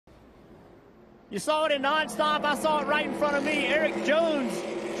You saw it in nonstop. I saw it right in front of me. Erik Jones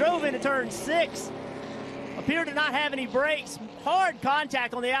drove into turn 6. Appeared to not have any brakes. Hard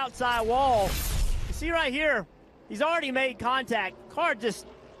contact on the outside wall. You see right here, he's already made contact. Car just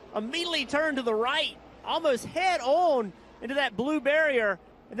immediately turned to the right, almost head on into that blue barrier.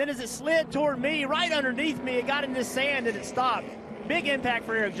 And then as it slid toward me, right underneath me, it got in this sand and it stopped. Big impact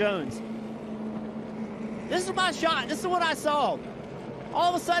for Erik Jones. This is my shot. This is what I saw.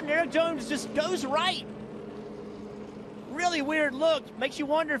 All of a sudden, Erik Jones just goes right. Really weird look. Makes you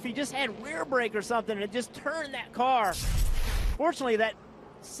wonder if he just had rear brake or something and it just turned that car. Fortunately, that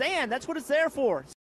sand, that's what it's there for.